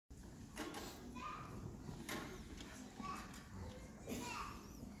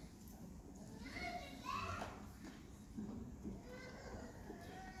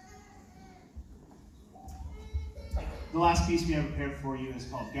The last piece we have prepared for you is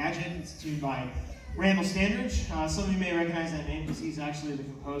called Gadget. It's tuned by Randall Standridge. Some of you may recognize that name because he's actually the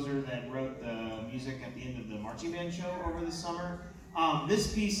composer that wrote the music at the end of the marching band show over the summer.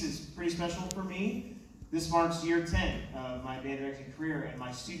 This piece is pretty special for me. This marks year 10 of my band directing career and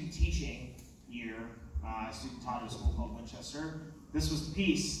my student teaching year. I student taught at a school called Winchester. This was the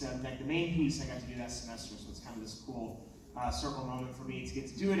piece, the main piece I got to do that semester, so it's kind of this cool circle moment for me to get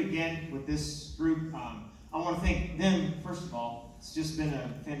to do it again with this group. I want to thank them, first of all. It's just been a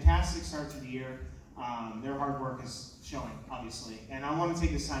fantastic start to the year. Their hard work is showing, obviously. And I want to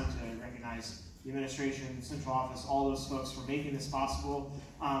take this time to recognize the administration, central office, all those folks for making this possible.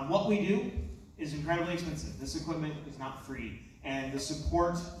 What we do is incredibly expensive. This equipment is not free. And the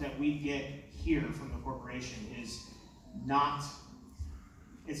support that we get here from the corporation is not,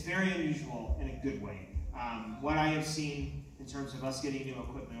 it's very unusual in a good way. What I have seen in terms of us getting new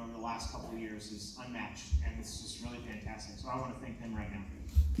equipment over the last couple of years is unmatched, and it's just really fantastic. So I want to thank them right now.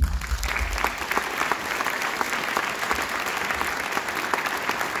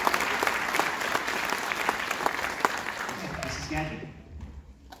 Okay, this is Gadget.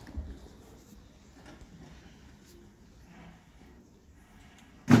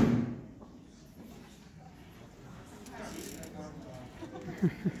 Ha ha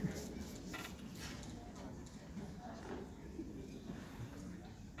ha.